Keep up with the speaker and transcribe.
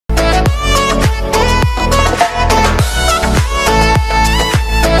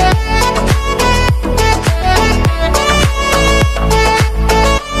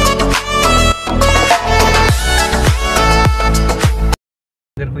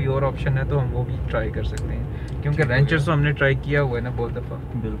और ऑप्शन है तो हम वो भी ट्राई कर सकते हैं, क्योंकि रेंचर्स तो हमने ट्राई किया हुआ है ना बहुत दफ़ा।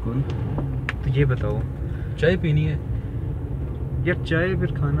 बिल्कुल। तो ये बताओ, चाय पीनी है यार चाय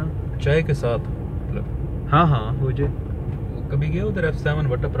फिर खाना चाय के साथ मतलब? हाँ हाँ हो जाए। कभी गए उधर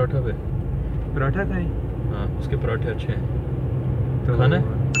F7 वटा पराठा पे? पराठा खाएं हाँ, उसके पराठे अच्छे हैं। तो खाना है?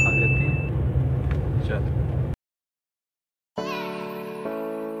 खा लेते हैं। चल।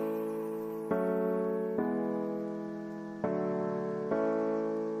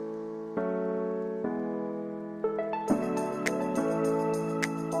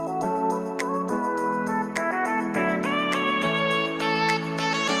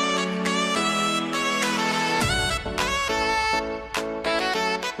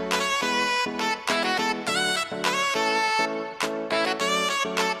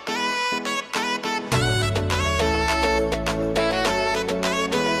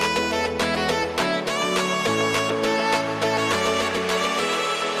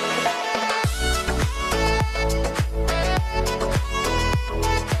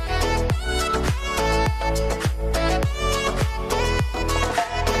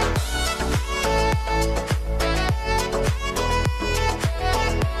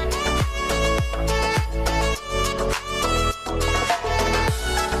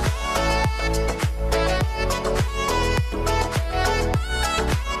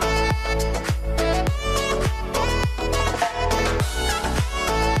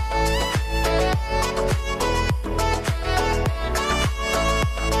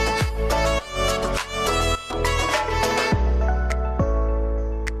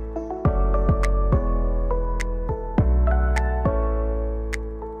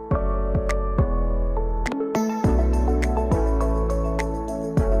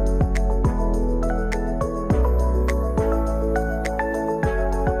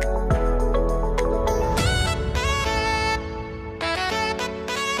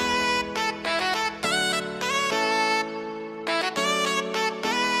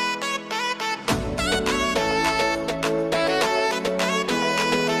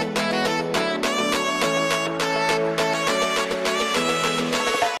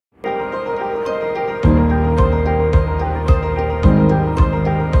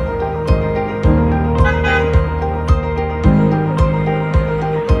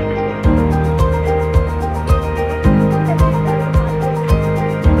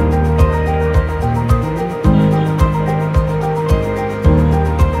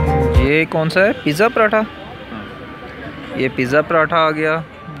 ये कौन सा है? पिज़्ज़ा पराठा। ये पिज़्ज़ा पराठा आ गया।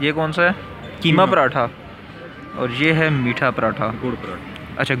 ये कौन सा है? कीमा पराठा। और ये है मीठा पराठा। गुड़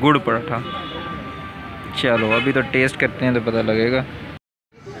पराठा। अच्छा गुड़ पराठा। चलो अभी तो टेस्ट करते हैं तो पता लगेगा।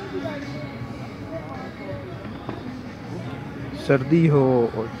 सर्दी हो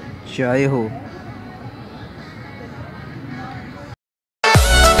और चाय हो।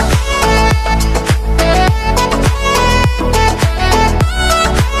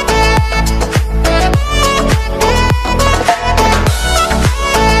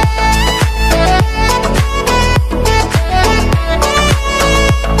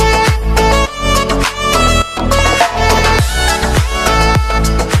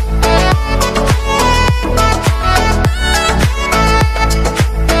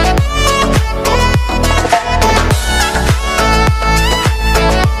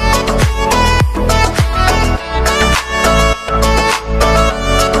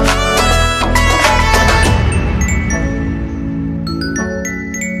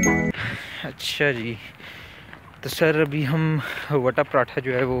 अच्छा जी, तो सर अभी हम वटा पराठा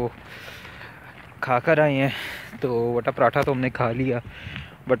जो है वो खा कर आए हैं। तो वटा पराठा तो हमने खा लिया,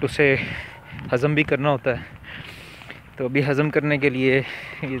 बट उसे हज़म भी करना होता है। तो अभी हज़म करने के लिए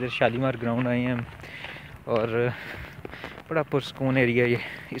इधर शालीमार ग्राउंड आए हैं हम। और बड़ा पुरस्कून एरिया ये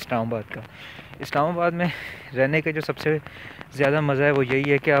इस्लामाबाद का। इस्लामाबाद में रहने का जो सबसे ज़्यादा मज़ा है वो यही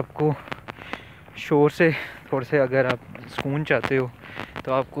है कि आपको शोर से थोड़े से अगर आप सुकून चाहते हो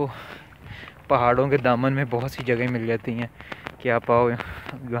तो आपको पहाड़ों के दामन में बहुत सी जगह मिल जाती हैं कि आप आओ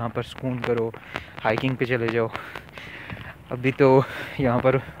यहाँ पर सुकून करो, हाइकिंग पे चले जाओ। अभी तो यहाँ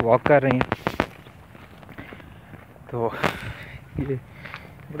पर वॉक कर रहे हैं। तो ये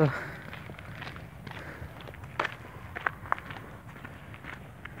बड़ा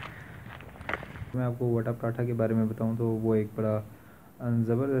मैं आपको वटा पराठा के बारे में बताऊं तो वो एक बड़ा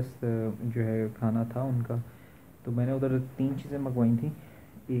ज़बरदस्त जो है खाना था उनका। तो मैंने उधर 3 चीज़ें मंगवाई थी।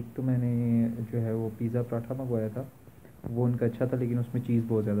 एक तो मैंने जो है वो पिज़्ज़ा पराठा मंगवाया था, वो उनका अच्छा था लेकिन उसमें चीज़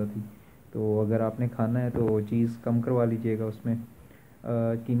बहुत ज़्यादा थी। तो अगर आपने खाना है तो चीज़ कम करवा लीजिएगा उसमें।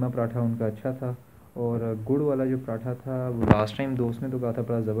 कीमा पराठा उनका अच्छा था। और गुड़ वाला जो पराठा था वो लास्ट टाइम दोस्त ने तो कहा था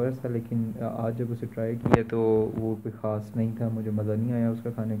बड़ा ज़बरदस्त था, लेकिन आज जब उसे ट्राई किया तो वो कोई ख़ास नहीं था, मुझे मज़ा नहीं आया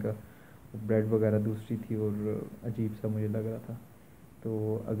उसका खाने का। ब्रेड वगैरह दूसरी थी और अजीब सा मुझे लग रहा था।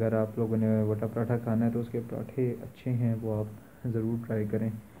 तो अगर आप लोगों ने वटा पराठा खाना है तो उसके पराठे अच्छे हैं, वो आप ज़रूर ट्राई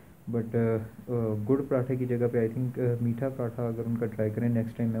करें। बट गुड़ पराठे की जगह पे आई थिंक मीठा पराठा अगर उनका ट्राई करें,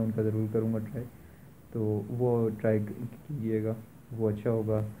 नेक्स्ट टाइम मैं उनका ज़रूर करूँगा ट्राई। तो वो ट्राई कीजिएगा, वो अच्छा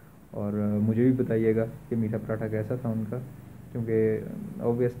होगा। और मुझे भी बताइएगा कि मीठा पराठा कैसा था उनका, क्योंकि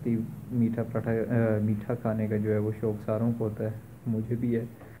ऑब्वियसली मीठा पराठा मीठा खाने का जो है वो शौक़ सारों को होता है, मुझे भी है।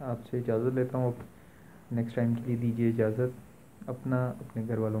 आपसे इजाज़त लेता हूँ, नेक्स्ट टाइम के लिए दीजिए इजाज़त। अपना अपने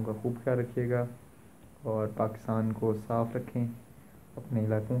घर वालों का खूब ख्याल रखिएगा और पाकिस्तान को साफ़ रखें, अपने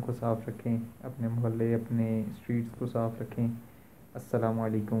इलाकों को साफ़ रखें, अपने मोहल्ले अपने स्ट्रीट्स को साफ़ रखें। अस्सलामु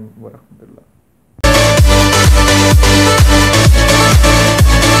अलैकुम वरहमतुल्लाह।